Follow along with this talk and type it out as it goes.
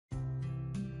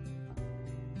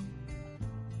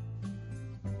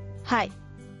Hi,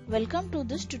 welcome to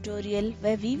this tutorial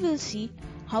where we will see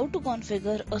how to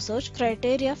configure a search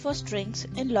criteria for strings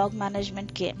in log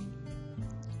management KM.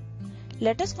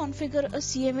 Let us configure a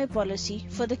CMA policy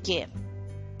for the KM.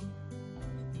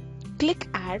 Click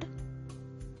Add.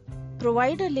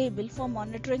 Provide a label for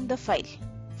monitoring the file.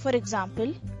 For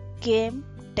example, KM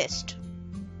test.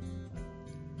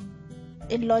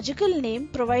 In logical name,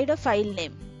 provide a file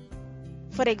name.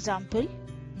 For example,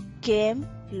 KM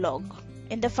log.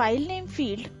 In the file name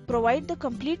field, provide the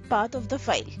complete path of the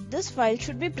file. This file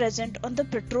should be present on the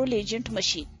Patrol agent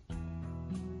machine.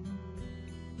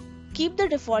 Keep the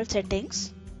default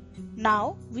settings.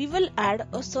 Now we will add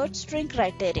a search string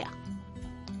criteria.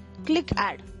 Click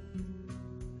Add.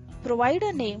 Provide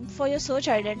a name for your search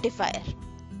identifier.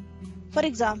 For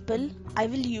example, I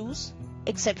will use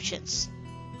exceptions.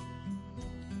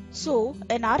 So,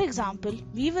 in our example,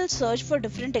 we will search for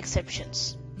different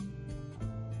exceptions.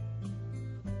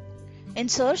 In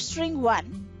search string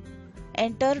 1,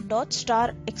 enter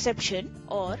 .exception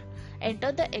or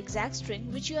enter the exact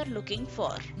string which you are looking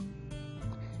for.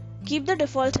 Keep the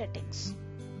default settings.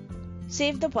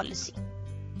 Save the policy.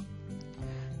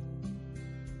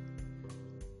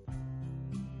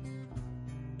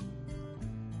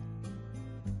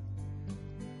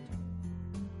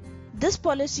 This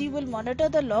policy will monitor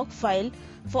the log file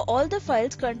for all the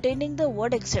files containing the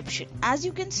word exception. As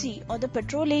you can see on the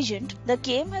Patrol agent, the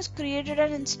KM has created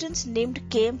an instance named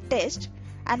KM test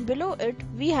and below it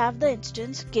we have the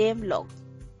instance KM log.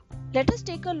 Let us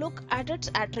take a look at its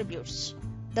attributes.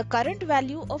 The current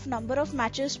value of number of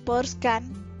matches per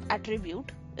scan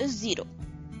attribute is 0.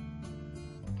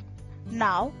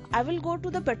 Now I will go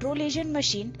to the Patrol agent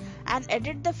machine and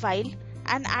edit the file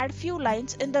and add few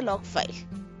lines in the log file.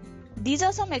 These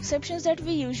are some exceptions that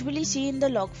we usually see in the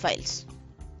log files.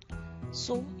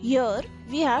 So here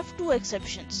we have two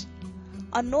exceptions,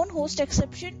 unknown host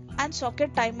exception and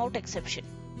socket timeout exception.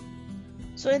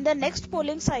 So in the next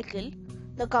polling cycle,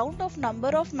 the count of number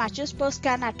of matches per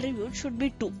scan attribute should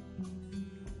be 2.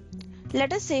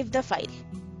 Let us save the file.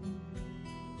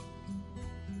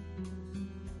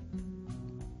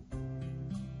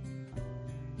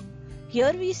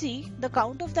 Here we see the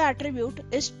count of the attribute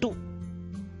is 2.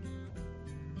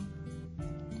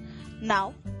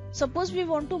 Now, suppose we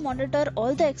want to monitor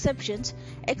all the exceptions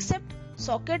except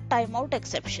socket timeout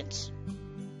exceptions.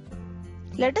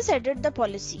 Let us edit the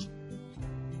policy.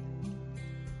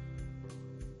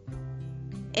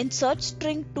 In search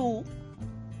string 2,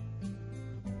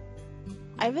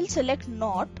 I will select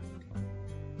not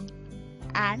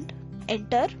and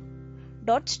enter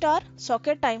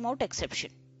 .socket timeout exception.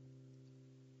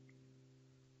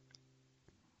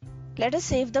 Let us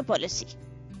save the policy.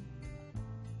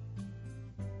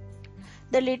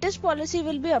 The latest policy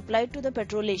will be applied to the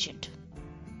Patrol agent.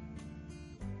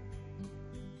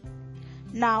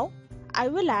 Now, I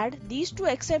will add these two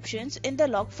exceptions in the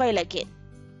log file again.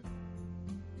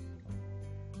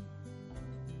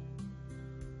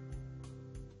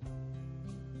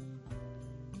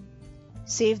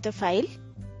 Save the file.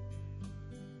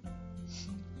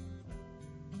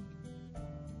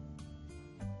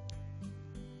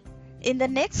 In the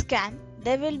next scan,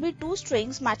 there will be two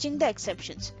strings matching the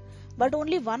exceptions, but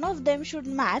only one of them should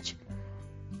match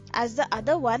as the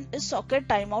other one is socket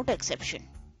timeout exception.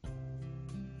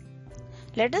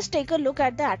 Let us take a look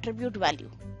at the attribute value.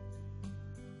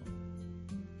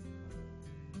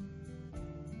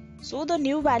 So the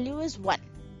new value is 1.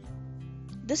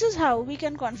 This is how we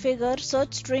can configure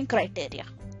search string criteria.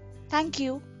 Thank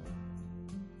you.